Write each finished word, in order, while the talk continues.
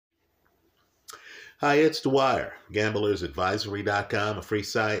Hi, it's Dwyer, gamblersadvisory.com, a free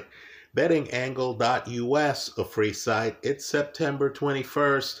site, bettingangle.us, a free site. It's September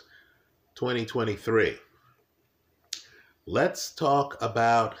 21st, 2023. Let's talk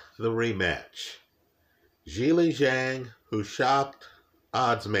about the rematch. Zhilei, who shocked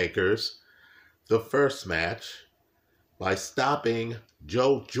odds makers the first match by stopping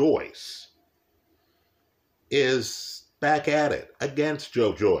Joyce, is back at it against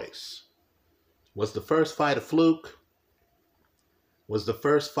Joyce. Was the first fight a fluke? Was the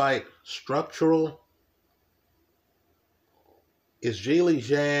first fight structural? Is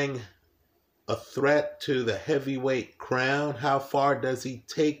Zhang a threat to the heavyweight crown? How far does he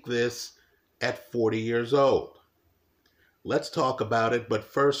take this at 40 years old? Let's talk about it, but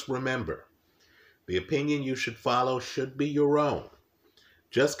first remember, the opinion you should follow should be your own.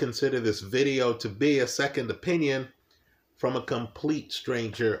 Just consider this video to be a second opinion from a complete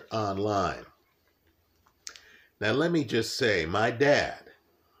stranger online. Now, let me just say, my dad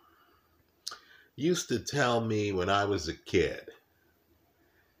used to tell me when I was a kid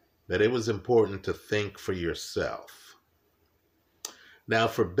that it was important to think for yourself. Now,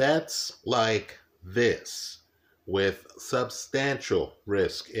 for bets like this, with substantial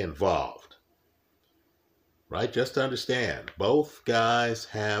risk involved, right? Just understand, both guys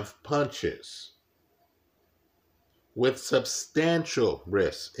have punches with substantial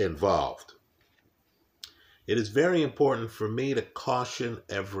risk involved. It is very important for me to caution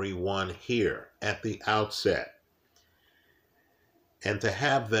everyone here at the outset and to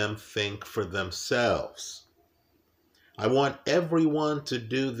have them think for themselves. I want everyone to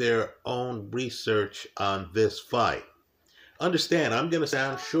do their own research on this fight. Understand, I'm going to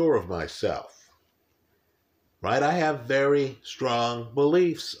sound sure of myself, right? I have very strong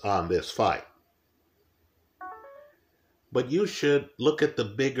beliefs on this fight. But you should look at the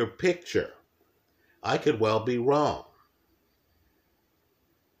bigger picture. I could well be wrong,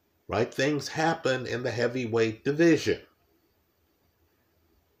 right? Things happen in the heavyweight division.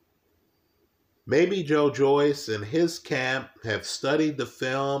 Maybe Joyce and his camp have studied the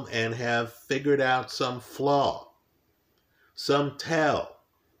film and have figured out some flaw, some tell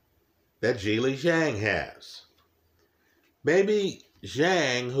that Zhang has. Maybe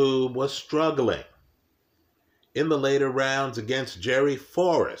Zhang, who was struggling in the later rounds against Jerry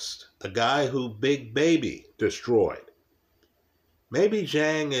Forrest, a guy who Big Baby destroyed. Maybe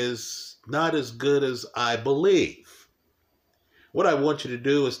Zhang is not as good as I believe. What I want you to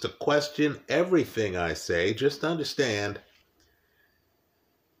do is to question everything I say. Just understand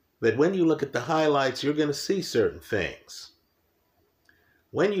that when you look at the highlights, you're going to see certain things.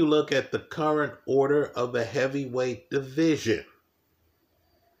 When you look at the current order of the heavyweight division,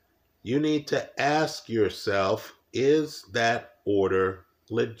 you need to ask yourself, is that order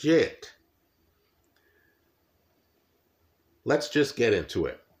legit? Let's just get into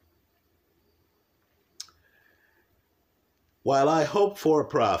it. While I hope for a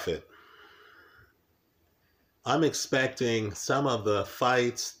profit, I'm expecting some of the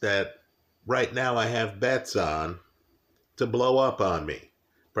fights that right now I have bets on to blow up on me.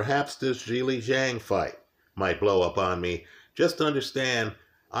 Perhaps this Zhang fight might blow up on me. Just understand,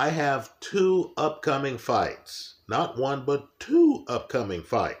 I have two upcoming fights, not one, but two upcoming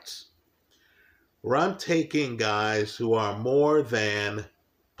fights, where I'm taking guys who are more than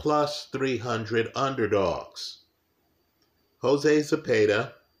plus 300 underdogs. Jose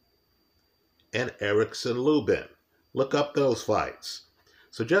Zepeda and Erickson Lubin. Look up those fights.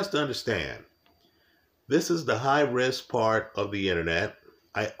 So just understand, this is the high-risk part of the internet.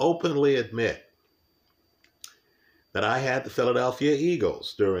 I openly admit that I had the Philadelphia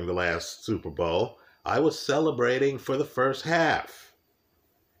Eagles during the last Super Bowl. I was celebrating for the first half.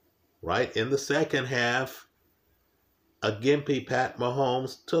 Right? In the second half, a gimpy Pat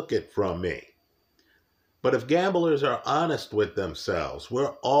Mahomes took it from me. But if gamblers are honest with themselves,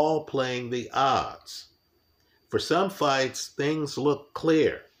 we're all playing the odds. For some fights, things look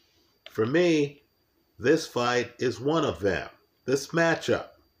clear. For me, this fight is one of them, this matchup.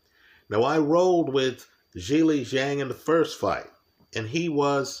 Now, I rolled with Zhang in the first fight, and he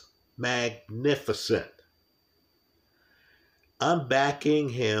was magnificent. I'm backing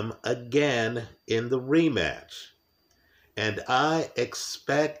him again in the rematch, and I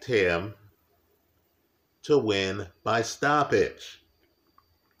expect him to win by stoppage.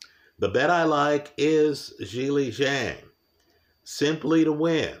 The bet I like is Zhang, simply to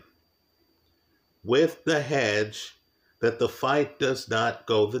win, with the hedge that the fight does not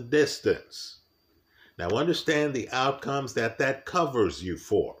go the distance. Now understand the outcomes that covers you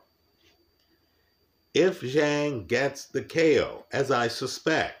for. If Zhang gets the KO, as I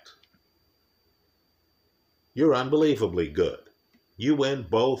suspect, you're unbelievably good. You win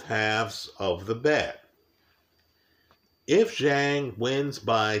both halves of the bet. If Zhang wins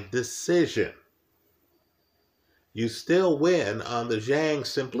by decision, you still win on the Zhang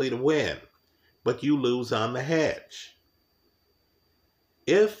simply to win, but you lose on the hedge.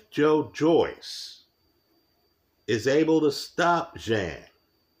 If Joyce is able to stop Zhang,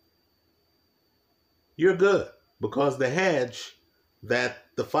 you're good, because the hedge that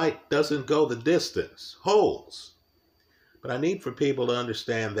the fight doesn't go the distance holds. But I need for people to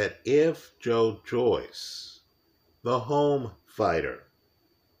understand that if Joyce, the home fighter,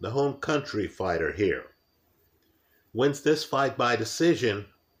 the home country fighter here, wins this fight by decision,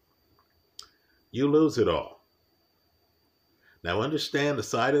 you lose it all. Now understand the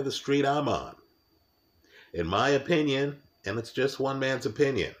side of the street I'm on. In my opinion, and it's just one man's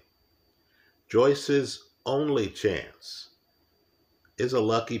opinion, Joyce's only chance is a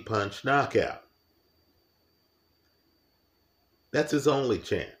lucky punch knockout. That's his only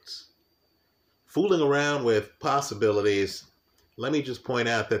chance. Fooling around with possibilities, let me just point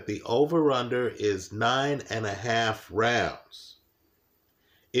out that the over-under is 9.5 rounds.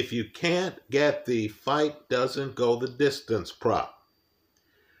 If you can't get the fight doesn't go the distance prop,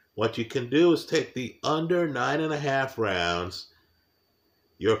 what you can do is take the under 9.5 rounds.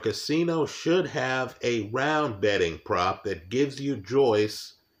 Your casino should have a round betting prop that gives you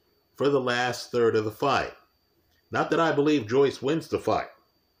Joyce for the last third of the fight. Not that I believe Joyce wins the fight,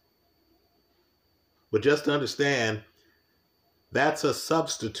 but just understand that's a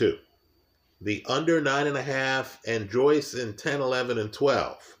substitute. The under 9.5 and Joyce in 10, 11, and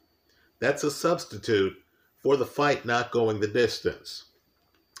 12. That's a substitute for the fight not going the distance.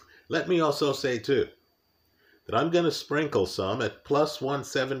 Let me also say, too, that I'm going to sprinkle some at plus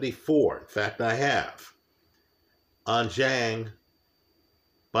 174. In fact, I have, on Zhang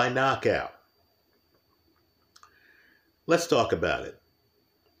by knockout. Let's talk about it.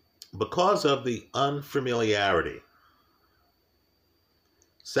 Because of the unfamiliarity,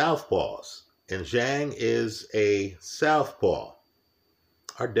 southpaws, and Zhang is a southpaw,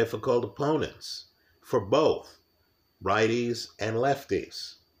 are difficult opponents for both righties and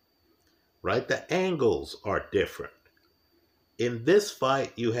lefties. Right? The angles are different. In this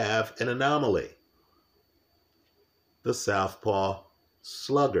fight, you have an anomaly. The southpaw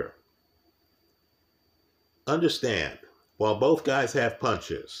slugger. Understand, while both guys have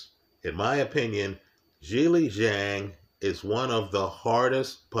punches, in my opinion, Zhilei Zhang is one of the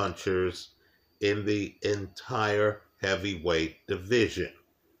hardest punchers in the entire heavyweight division.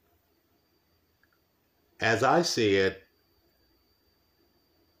 As I see it,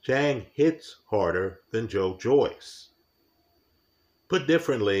 Zhang hits harder than Joyce. Put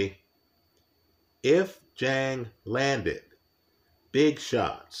differently, if Zhang landed big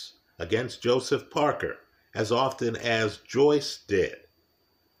shots against Joseph Parker as often as Joyce did,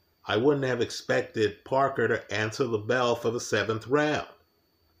 I wouldn't have expected Parker to answer the bell for the 7th round.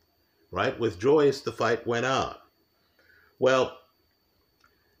 Right? With Joyce, the fight went on. Well,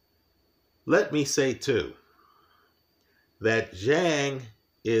 let me say, too, that Zhang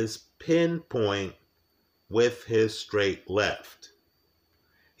is pinpoint with his straight left.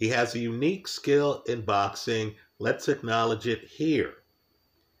 He has a unique skill in boxing. Let's acknowledge it here.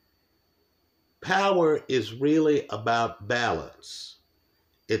 Power is really about balance.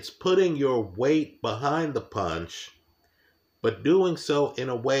 It's putting your weight behind the punch, but doing so in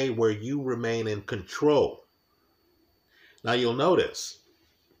a way where you remain in control. Now you'll notice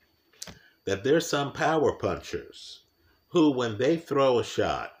that there's some power punchers who, when they throw a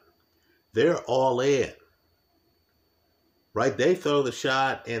shot, they're all in. Right? They throw the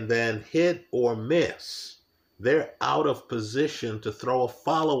shot and then hit or miss. They're out of position to throw a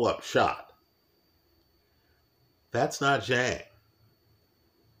follow-up shot. That's not Zhang.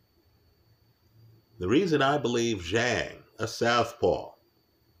 The reason I believe Zhang, a southpaw,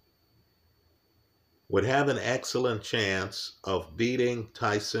 would have an excellent chance of beating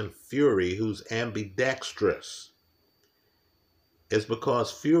Tyson Fury, who's ambidextrous, is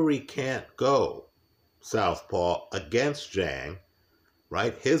because Fury can't go southpaw against Zhang,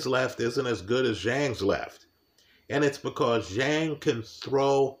 right? His left isn't as good as Zhang's left. And it's because Zhang can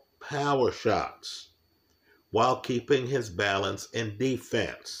throw power shots while keeping his balance in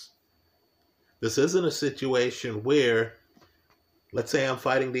defense. This isn't a situation where, let's say I'm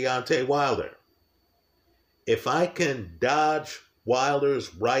fighting Deontay Wilder. If I can dodge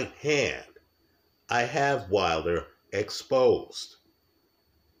Wilder's right hand, I have Wilder exposed.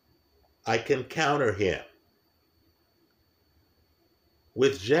 I can counter him.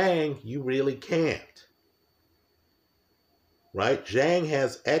 With Zhang, you really can't. right? Zhang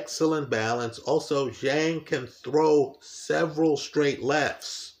has excellent balance. Also, Zhang can throw several straight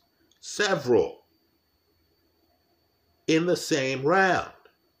lefts, several, in the same round,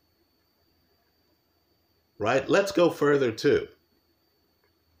 right? Let's go further too.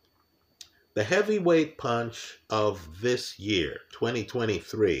 The heavyweight punch of this year,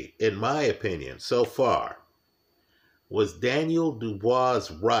 2023, in my opinion, so far, was Daniel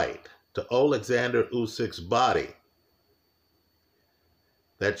Dubois' right to Alexander Usyk's body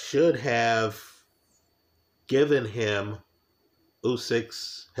that should have given him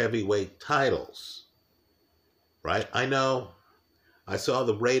Usyk's heavyweight titles, right? I know I saw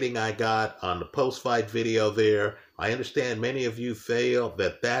the rating I got on the post-fight video there. I understand many of you feel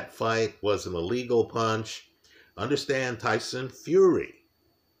that that fight was an illegal punch. Understand Tyson Fury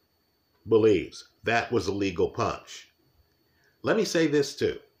believes that was a legal punch. Let me say this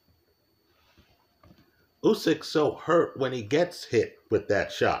too. Usyk's so hurt when he gets hit with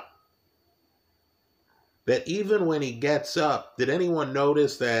that shot that even when he gets up, did anyone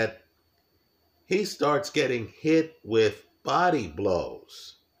notice that he starts getting hit with body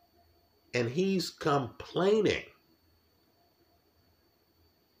blows? And he's complaining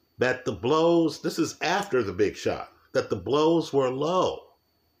that the blows, this is after the big shot, that the blows were low.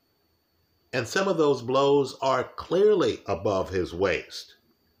 And some of those blows are clearly above his waist.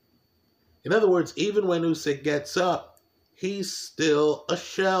 In other words, even when Usyk gets up, he's still a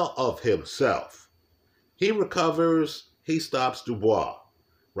shell of himself. He recovers, he stops Dubois,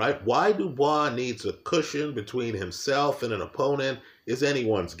 right? Why Dubois needs a cushion between himself and an opponent is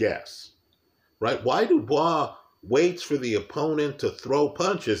anyone's guess, right? Why Dubois waits for the opponent to throw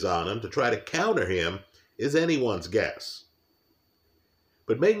punches on him to try to counter him is anyone's guess.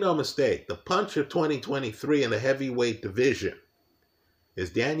 But make no mistake, the punch of 2023 in the heavyweight division is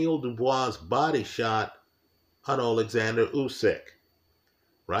Daniel Dubois' body shot on Alexander Usyk,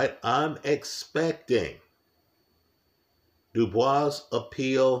 right? I'm expecting Dubois'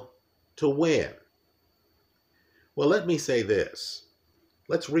 appeal to win. Well, let me say this.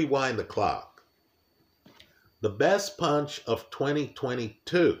 Let's rewind the clock. The best punch of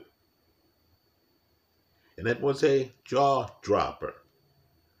 2022, and it was a jaw dropper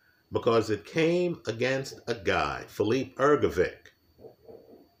because it came against a guy, Filip Hrgovic,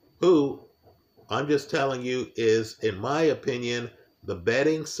 who, I'm just telling you, is, in my opinion, the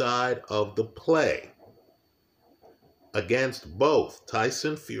betting side of the play against both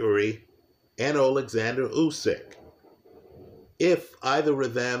Tyson Fury and Alexander Usyk, if either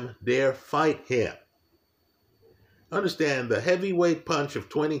of them dare fight him. Understand, the heavyweight punch of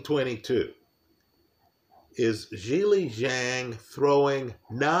 2022 is Zhilei Zhang throwing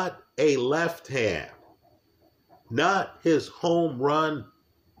not a left hand, not his home run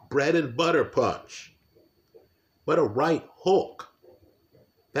bread and butter punch, but a right hook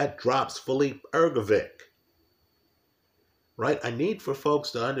that drops Filip Hrgovic. Right? I need for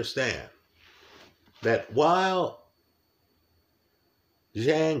folks to understand that while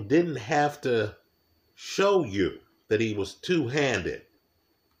Zhang didn't have to show you that he was two-handed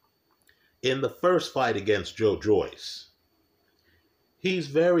in the first fight against Joyce, he's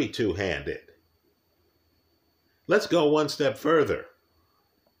very two-handed. Let's go one step further.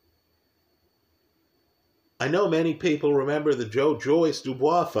 I know many people remember the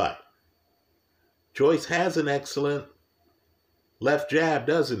Joyce-Dubois fight. Joyce has an excellent left jab,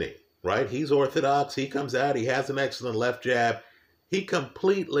 doesn't he? Right? He's orthodox. He comes out. He has an excellent left jab. He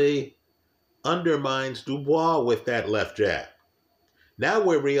completely undermines Dubois with that left jab. Now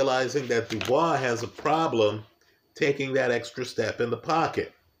we're realizing that Dubois has a problem taking that extra step in the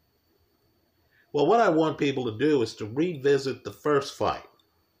pocket. Well, what I want people to do is to revisit the first fight,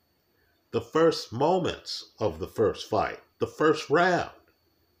 the first moments of the first fight, the first round.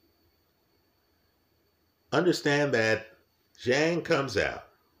 Understand that Zhang comes out.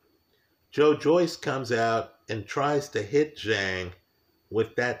 Joyce comes out and tries to hit Zhang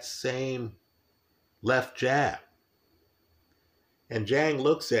with that same left jab. And Zhang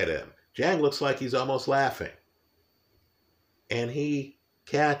looks at him. Zhang looks like he's almost laughing. And he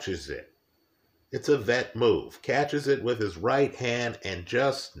catches it. It's a vet move. Catches it with his right hand and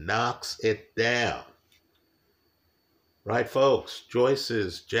just knocks it down. Right, folks?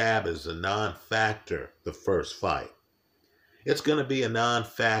 Joyce's jab is a non-factor the first fight. It's going to be a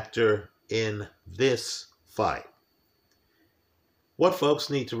non-factor in this fight. What folks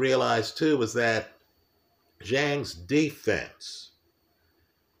need to realize, too, is that Zhang's defense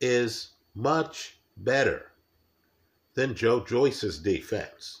is much better than Joyce's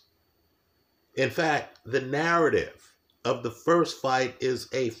defense. In fact, the narrative of the first fight is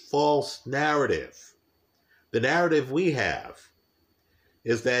a false narrative. The narrative we have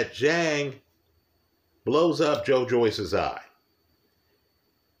is that Zhang blows up Joe Joyce's eye,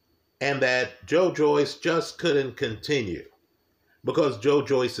 and that Joe Joyce just couldn't continue because Joe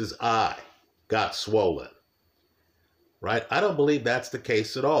Joyce's eye got swollen. Right? I don't believe that's the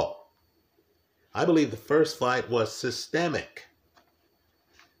case at all. I believe the first fight was systemic.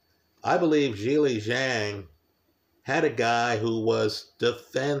 I believe Zhilei Zhang had a guy who was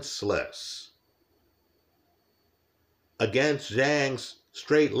defenseless against Zhang's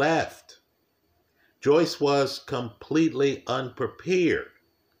straight left. Joyce was completely unprepared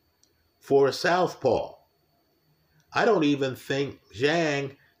for a southpaw. I don't even think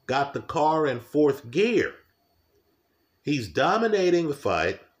Zhang got the car in fourth gear. He's dominating the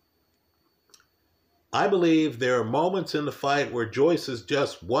fight. I believe there are moments in the fight where Joyce is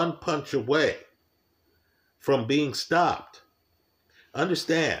just one punch away from being stopped.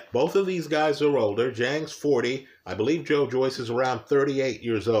 Understand, both of these guys are older. Zhang's 40. I believe Joe Joyce is around 38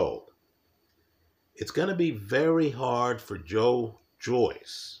 years old. It's going to be very hard for Joe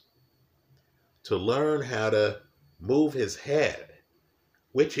Joyce to learn how to move his head,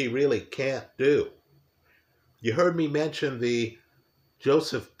 which he really can't do. You heard me mention the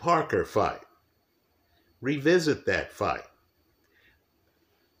Joseph Parker fight. Revisit that fight.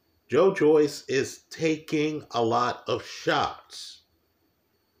 Joe Joyce is taking a lot of shots.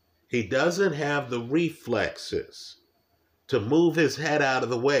 He doesn't have the reflexes to move his head out of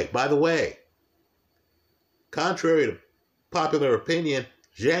the way. By the way, contrary to popular opinion,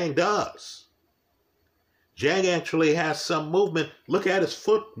 Zhang does. Zhang actually has some movement. Look at his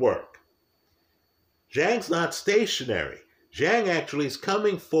footwork. Zhang's not stationary. Zhang actually is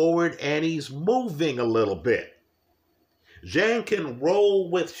coming forward and he's moving a little bit. Zhang can roll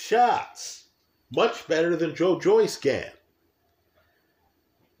with shots much better than Joe Joyce can.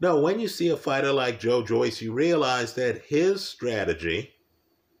 Now, when you see a fighter like Joe Joyce, you realize that his strategy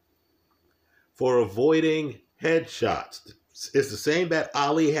for avoiding headshots is the same that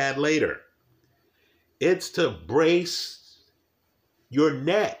Ali had later. It's to brace your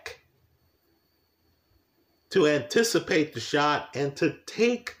neck, to anticipate the shot and to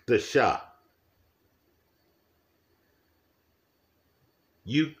take the shot.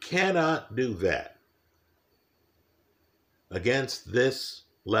 You cannot do that against this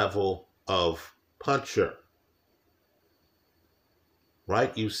level of puncher.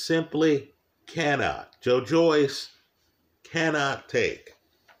 Right? You simply cannot. Joe Joyce cannot take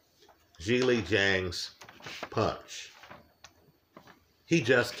Zhilei Zhang's punch. He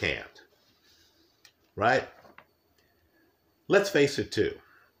just can't. Right? Let's face it too.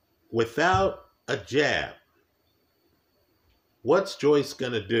 Without a jab, what's Joyce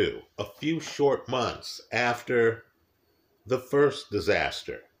going to do a few short months after the first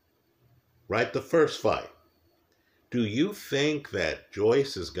disaster? Right? The first fight. Do you think that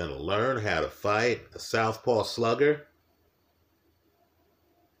Joyce is going to learn how to fight a southpaw slugger?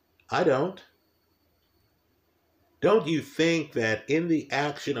 I don't. Don't you think that in the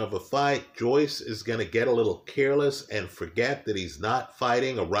action of a fight, Joyce is going to get a little careless and forget that he's not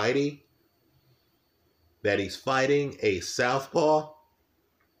fighting a righty? That he's fighting a southpaw?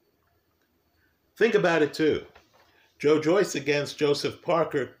 Think about it too. Joe Joyce against Joseph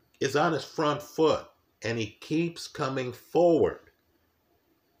Parker is on his front foot and he keeps coming forward.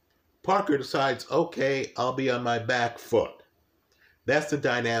 Parker decides, okay, I'll be on my back foot. That's the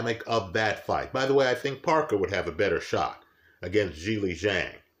dynamic of that fight. By the way, I think Parker would have a better shot against Zhilei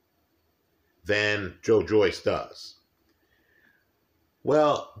Zhang than Joe Joyce does.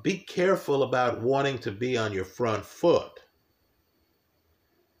 Well, be careful about wanting to be on your front foot.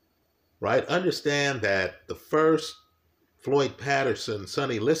 Right? Understand that the first Floyd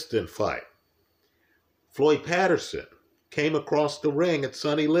Patterson-Sonny Liston fight, Floyd Patterson came across the ring at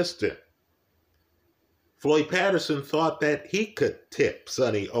Sonny Liston. Floyd Patterson thought that he could tip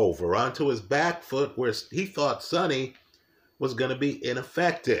Sonny over onto his back foot where he thought Sonny was going to be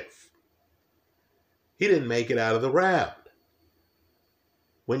ineffective. He didn't make it out of the round.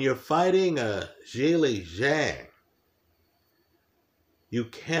 When you're fighting a Zhilei Zhang, you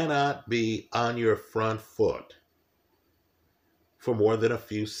cannot be on your front foot for more than a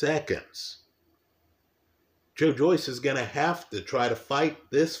few seconds. Joe Joyce is going to have to try to fight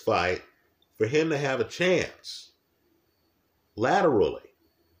this fight for him to have a chance. Laterally.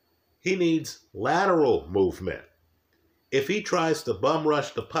 He needs lateral movement. If he tries to bum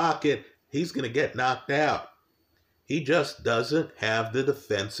rush the pocket, he's going to get knocked out. He just doesn't have the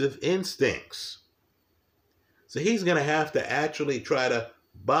defensive instincts. So he's going to have to actually try to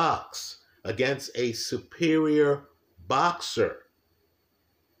box against a superior boxer.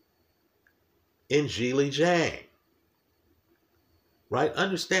 in Zhilei Zhang. Right?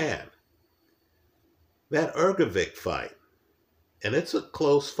 Understand that Ergovic fight, and it's a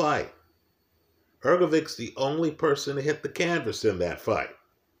close fight. Ergovic's the only person to hit the canvas in that fight.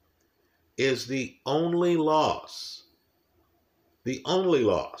 Is the only loss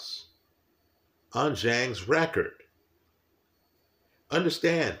on Zhang's record.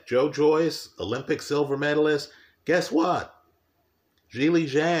 Understand, Joyce, Olympic silver medalist, guess what? Zhilei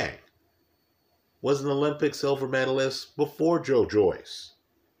Zhang was an Olympic silver medalist before Joyce.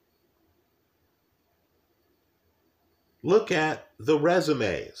 Look at the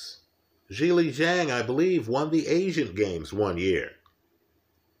resumes. Zhilei Zhang, I believe, won the Asian Games one year.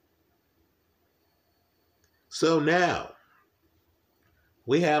 So now,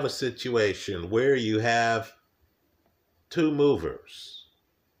 we have a situation where you have two movers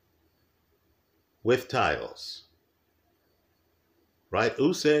with titles, right?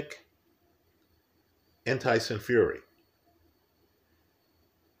 Usyk and Tyson Fury.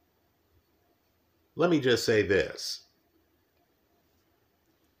 Let me just say this.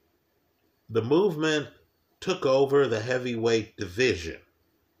 The movement took over the heavyweight division.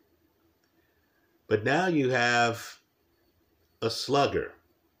 But now you have a slugger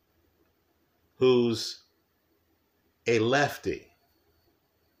who's a lefty.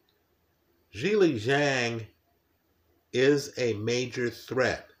 Zhilei Zhang is a major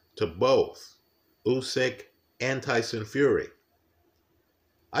threat to both Usyk and Tyson Fury.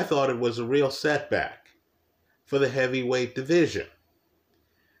 I thought it was a real setback for the heavyweight division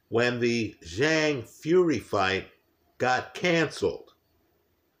when the Zhang-Fury fight got canceled.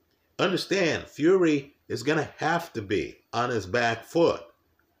 Understand, Fury is going to have to be on his back foot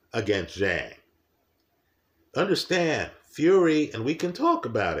against Zhang. Understand, Fury, and we can talk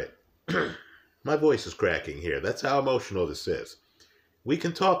about it. My voice is cracking here. That's how emotional this is. We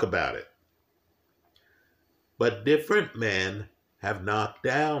can talk about it. But different men have knocked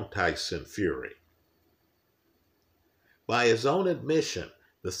down Tyson Fury. By his own admission,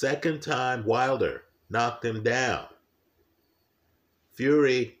 the second time Wilder knocked him down,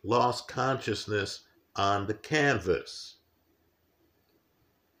 Fury lost consciousness on the canvas.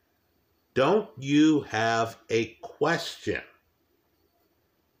 Don't you have a question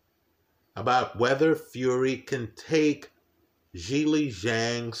about whether Fury can take Zhilei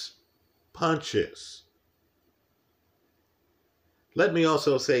Zhang's punches? Let me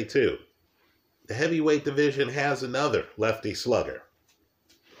also say, too, the heavyweight division has another lefty slugger,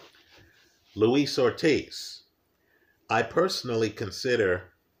 Luis Ortiz. I personally consider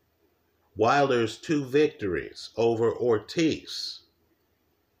Wilder's 2 victories over Ortiz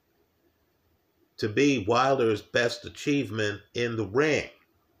to be Wilder's best achievement in the ring.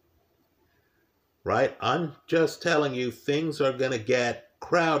 Right? I'm just telling you, things are going to get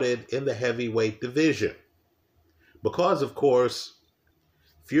crowded in the heavyweight division. Because, of course,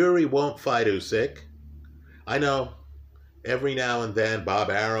 Fury won't fight Usyk. I know every now and then Bob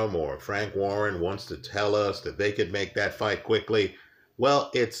Arum or Frank Warren wants to tell us that they could make that fight quickly.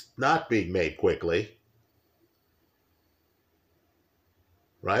 Well, it's not being made quickly.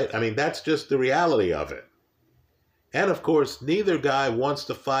 Right? I mean, that's just the reality of it. And of course, neither guy wants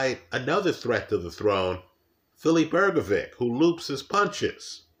to fight another threat to the throne, Filip Ergovic, who loops his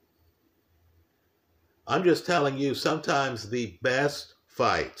punches. I'm just telling you, sometimes the best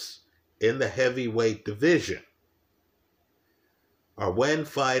fights in the heavyweight division are when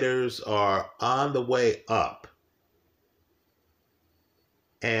fighters are on the way up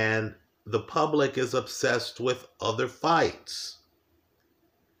and the public is obsessed with other fights.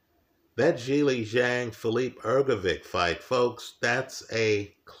 That Zhilei Zhang Filip Ergovic fight, folks, that's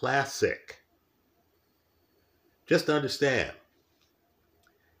a classic. Just understand,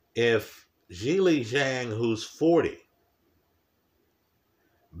 if Zhilei Zhang, who's 40,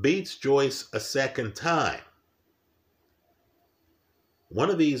 beats Joyce a second time, one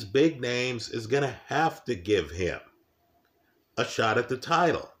of these big names is going to have to give him a shot at the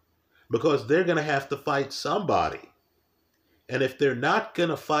title, because they're going to have to fight somebody. And if they're not going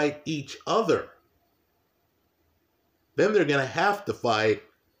to fight each other, then they're going to have to fight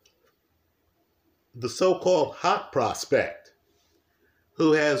the so-called hot prospect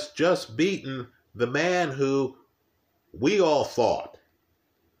who has just beaten the man who we all thought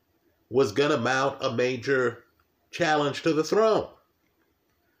was going to mount a major challenge to the throne.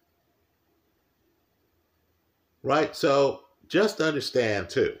 Right? So just understand,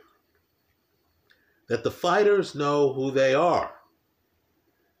 too, that the fighters know who they are.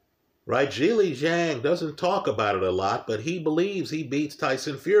 Right? Zhilei Zhang doesn't talk about it a lot, but he believes he beats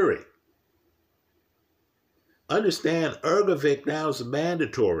Tyson Fury. Understand, Ergovic now is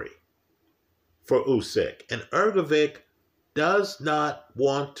mandatory for Usyk. And Hrgovic does not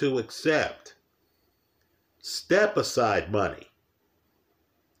want to accept step-aside money,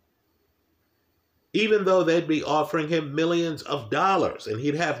 even though they'd be offering him millions of dollars and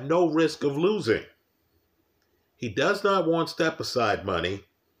he'd have no risk of losing. He does not want step-aside money.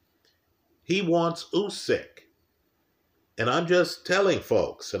 He wants Usyk. And I'm just telling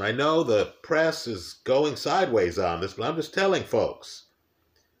folks, and I know the press is going sideways on this, but I'm just telling folks,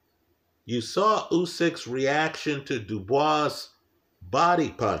 you saw Usyk's reaction to Dubois' body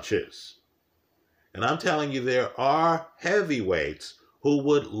punches. And I'm telling you, there are heavyweights who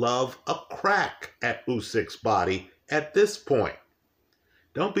would love a crack at Usyk's body at this point.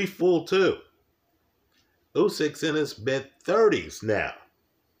 Don't be fooled, too. Usyk's in his mid-30s now.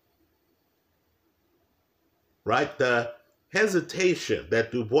 Right? The hesitation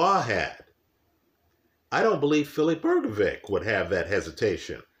that Dubois had, I don't believe Filip Hrgovic would have that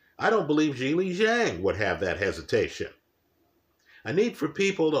hesitation. I don't believe Zhilei Zhang would have that hesitation. I need for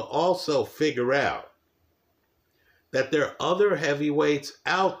people to also figure out that there are other heavyweights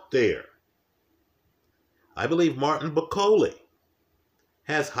out there. I believe Martin Bakole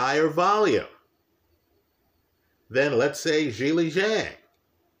has higher volume than, let's say, Zhilei Zhang.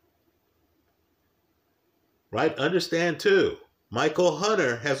 Right? Understand, too, Michael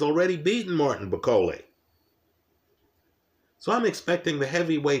Hunter has already beaten Martin Bakole. So I'm expecting the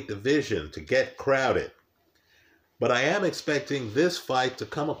heavyweight division to get crowded. But I am expecting this fight to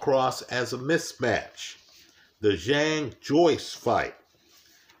come across as a mismatch. The Zhang-Joyce fight.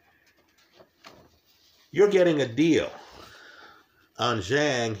 You're getting a deal on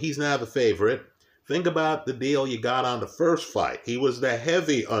Zhang. He's now the favorite. Think about the deal you got on the first fight. He was the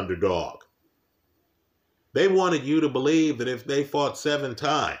heavy underdog. They wanted you to believe that if they fought 7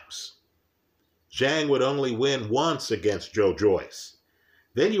 times, Zhang would only win once against Joyce.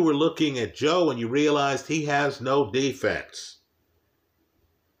 Then you were looking at Joe and you realized he has no defense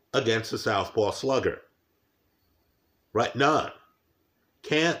against the southpaw slugger. Right? None.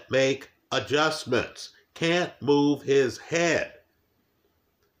 Can't make adjustments. Can't move his head.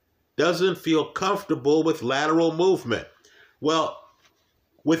 Doesn't feel comfortable with lateral movement. Well,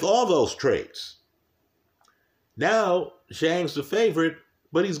 with all those traits, now Zhang's the favorite,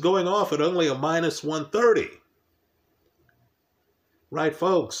 but he's going off at only a minus 130. Right,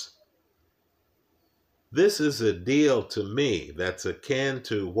 folks? This is a deal to me that's akin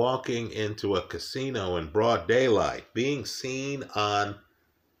to walking into a casino in broad daylight, being seen on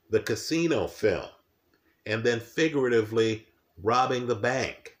the casino film, and then figuratively robbing the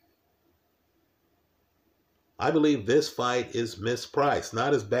bank. I believe this fight is mispriced,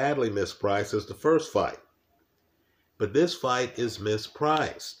 not as badly mispriced as the first fight. But this fight is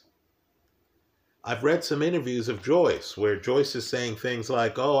mispriced. I've read some interviews of Joyce where Joyce is saying things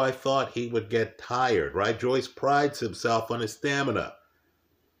like, oh, I thought he would get tired, right? Joyce prides himself on his stamina.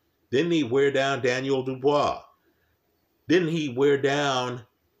 Didn't he wear down Daniel Dubois? Didn't he wear down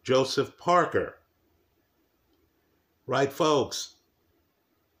Joseph Parker? Right, folks?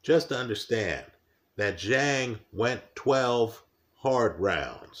 Just understand that Zhang went 12 hard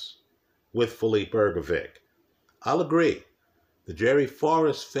rounds with Filip Hrgovic. I'll agree. The Jerry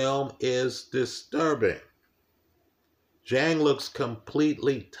Forrest film is disturbing. Zhang looks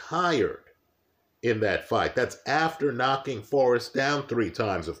completely tired in that fight. That's after knocking Forrest down 3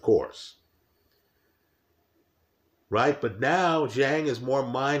 times, of course. Right? But now Zhang is more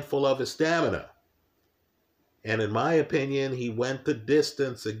mindful of his stamina. And in my opinion, he went the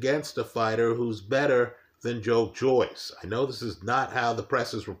distance against a fighter who's better than Joyce. I know this is not how the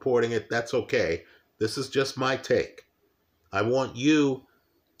press is reporting it. That's okay. This is just my take. I want you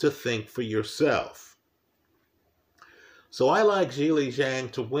to think for yourself. So I like Zhilei Zhang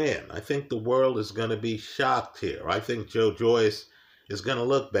to win. I think the world is going to be shocked here. I think Joyce is going to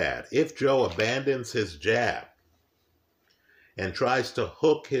look bad. If Joe abandons his jab and tries to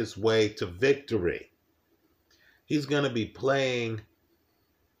hook his way to victory, he's going to be playing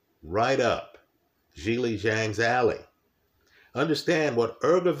right up Zhilei Zhang's alley. Understand what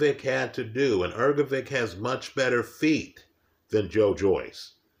Hrgovic had to do, and Hrgovic has much better feet than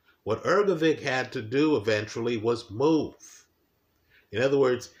Joyce. What Hrgovic had to do eventually was move. In other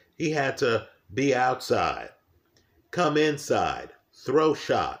words, he had to be outside, come inside, throw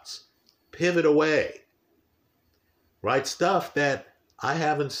shots, pivot away. Right? Stuff that I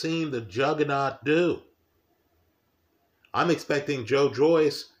haven't seen the Juggernaut do. I'm expecting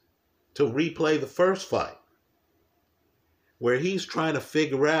Joyce to replay the first fight, where he's trying to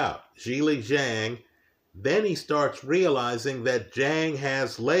figure out Zhilei Zhang. Then he starts realizing that Zhang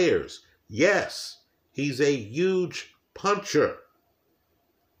has layers. Yes, he's a huge puncher.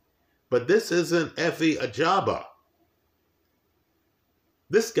 But this isn't Effie Ajaba.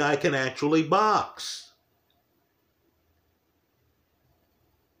 This guy can actually box.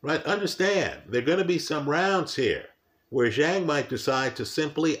 Right? Understand, there are going to be some rounds here where Zhang might decide to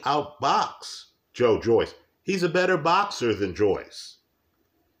simply outbox Joyce. He's a better boxer than Joyce.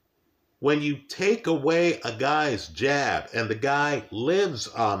 When you take away a guy's jab and the guy lives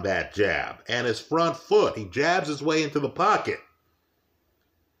on that jab and his front foot, he jabs his way into the pocket,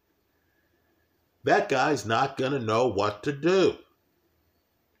 that guy's not going to know what to do.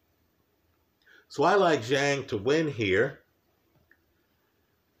 So I like Zhang to win here.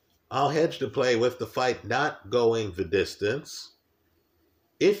 I'll hedge the play with the fight not going the distance.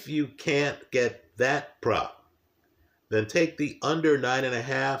 If you can't get that prop, then take the under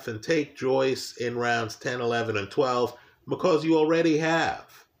 9.5 and take Joyce in rounds 10, 11, and 12 because you already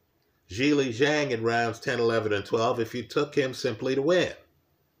have Zhilei Zhang in rounds 10, 11, and 12 if you took him simply to win.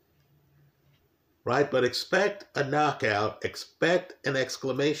 Right? But expect a knockout, expect an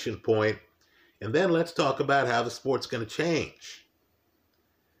exclamation point, and then let's talk about how the sport's going to change.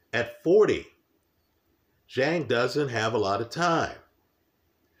 At 40, Zhang doesn't have a lot of time.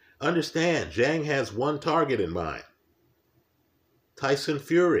 Understand, Zhang has one target in mind. Tyson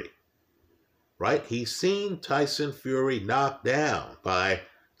Fury. Right? He's seen Tyson Fury knocked down by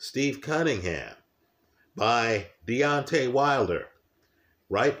Steve Cunningham, by Deontay Wilder.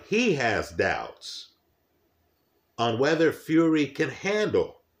 Right? He has doubts on whether Fury can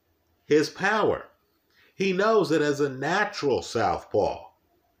handle his power. He knows that as a natural southpaw,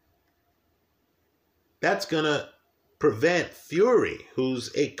 that's going to prevent Fury,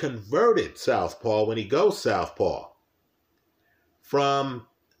 who's a converted southpaw when he goes southpaw, from,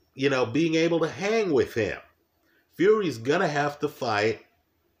 being able to hang with him. Fury's going to have to fight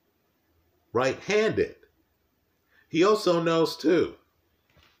right-handed. He also knows, too,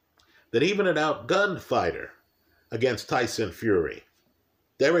 that even an outgunned fighter against Tyson Fury,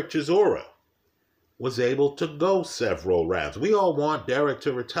 Derek Chisora, was able to go several rounds. We all want Derek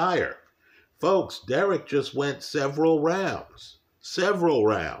to retire. Folks, Derek just went several rounds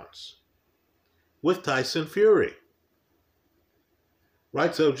with Tyson Fury.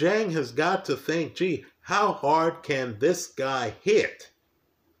 Right, so Zhang has got to think, gee, how hard can this guy hit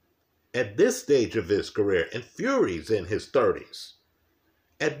at this stage of his career? And Fury's in his 30s.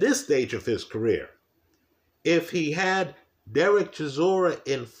 At this stage of his career, if he had Derek Chisora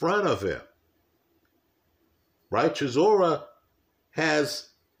in front of him, right, Chisora has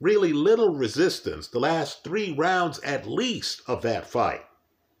really little resistance the last 3 rounds at least of that fight.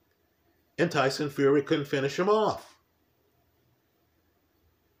 And Tyson Fury couldn't finish him off.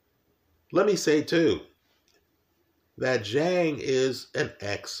 Let me say, too, that Zhang is an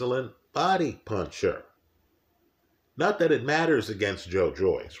excellent body puncher. Not that it matters against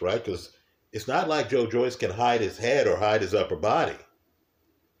Joyce, right? Because it's not like Joyce can hide his head or hide his upper body.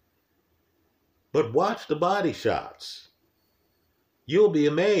 But watch the body shots. You'll be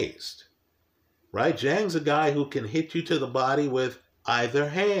amazed, right? Zhang's a guy who can hit you to the body with either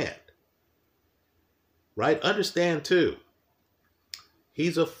hand, right? Understand, too,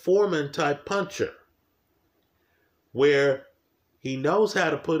 he's a Foreman-type puncher where he knows how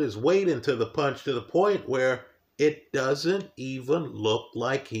to put his weight into the punch to the point where it doesn't even look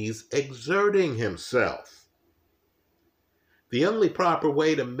like he's exerting himself. The only proper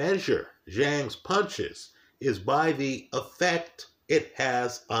way to measure Zhang's punches is by the effect it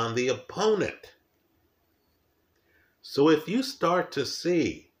has on the opponent. So if you start to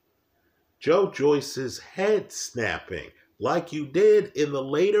see Joyce's head snapping like you did in the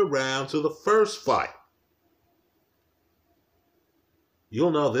later rounds of the first fight,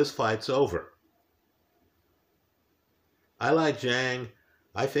 you'll know this fight's over. I like Zhang.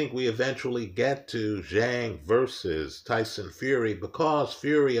 I think we eventually get to Zhang versus Tyson Fury because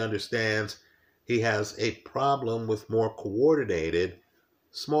Fury understands he has a problem with more coordinated,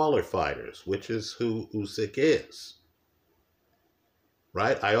 smaller fighters, which is who Usyk is.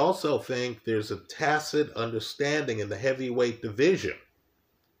 Right? I also think there's a tacit understanding in the heavyweight division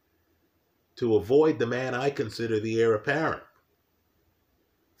to avoid the man I consider the heir apparent,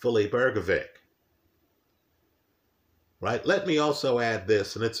 Filip Ergovic. Right? Let me also add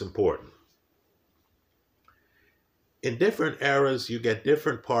this, and it's important. In different eras, you get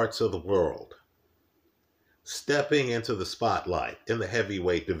different parts of the world stepping into the spotlight in the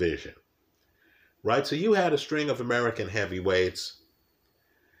heavyweight division. Right? So you had a string of American heavyweights.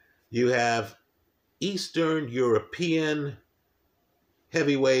 You have Eastern European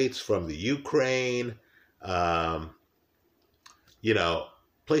heavyweights from the Ukraine,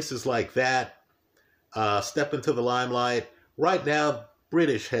 places like that step into the limelight. Right now,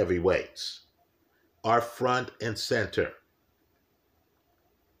 British heavyweights are front and center.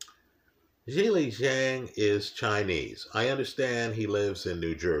 Zhilei Zhang is Chinese. I understand he lives in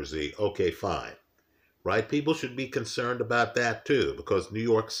New Jersey. Okay, fine. Right? People should be concerned about that too, because New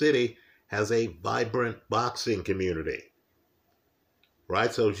York City has a vibrant boxing community.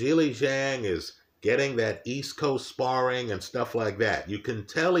 Right? So Zhilei Zhang is getting that East Coast sparring and stuff like that. You can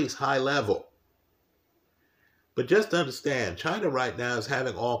tell he's high level. But just understand, China right now is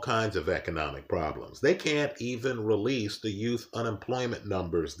having all kinds of economic problems. They can't even release the youth unemployment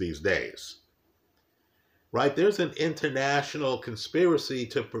numbers these days. Right? There's an international conspiracy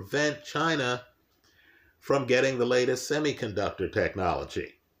to prevent China from getting the latest semiconductor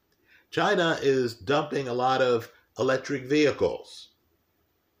technology. China is dumping a lot of electric vehicles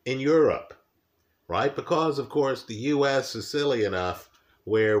in Europe, right? Because, of course, the U.S. is silly enough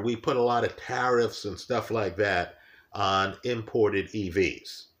where we put a lot of tariffs and stuff like that on imported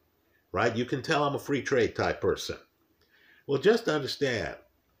EVs, right? You can tell I'm a free trade type person. Well, just understand,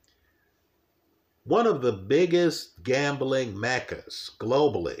 one of the biggest gambling meccas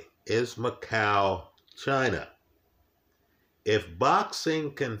globally is Macau, China. If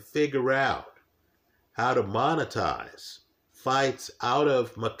boxing can figure out how to monetize fights out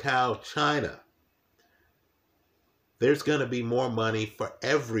of Macau, China, there's going to be more money for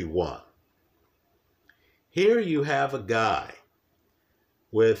everyone. Here you have a guy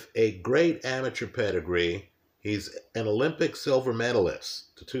with a great amateur pedigree. He's an Olympic silver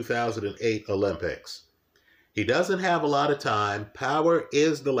medalist, the 2008 Olympics. He doesn't have a lot of time. Power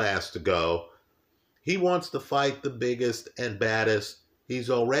is the last to go. He wants to fight the biggest and baddest. He's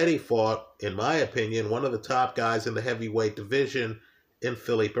already fought, in my opinion, one of the top guys in the heavyweight division in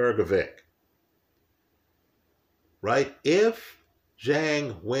Filip Ergovic. Right? If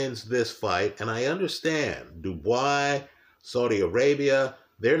Zhang wins this fight, and I understand Dubai, Saudi Arabia,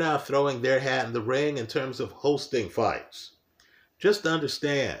 they're now throwing their hat in the ring in terms of hosting fights. Just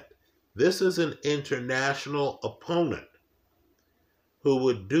understand, this is an international opponent who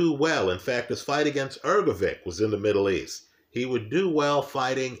would do well. In fact, his fight against Ergovic was in the Middle East. He would do well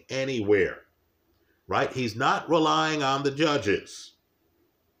fighting anywhere. Right? He's not relying on the judges.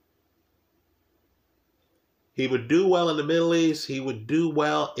 He would do well in the Middle East. He would do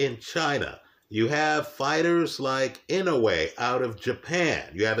well in China. You have fighters like Inoue out of Japan.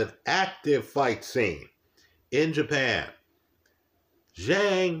 You have an active fight scene in Japan.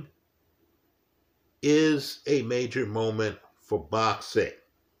 Zhang is a major moment for boxing.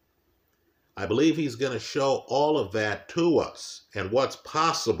 I believe he's going to show all of that to us and what's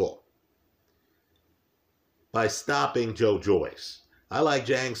possible by stopping Joyce. I like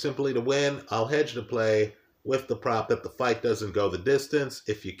Zhang simply to win. I'll hedge the play with the prop that the fight doesn't go the distance.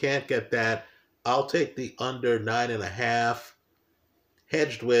 If you can't get that, I'll take the under 9.5,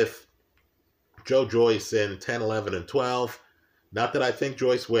 hedged with Joyce in 10, 11, and 12. Not that I think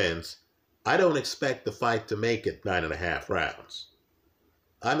Joyce wins. I don't expect the fight to make it 9.5 rounds.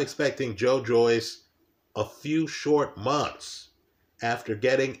 I'm expecting Joyce a few short months after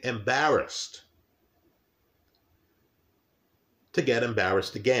getting embarrassed to get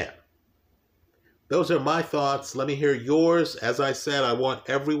embarrassed again. Those are my thoughts. Let me hear yours. As I said, I want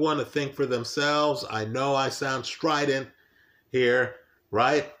everyone to think for themselves. I know I sound strident here,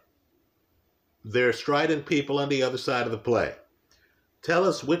 right? There are strident people on the other side of the play. Tell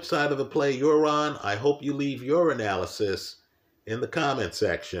us which side of the play you're on. I hope you leave your analysis in the comment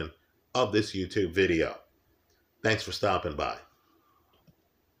section of this YouTube video. Thanks for stopping by.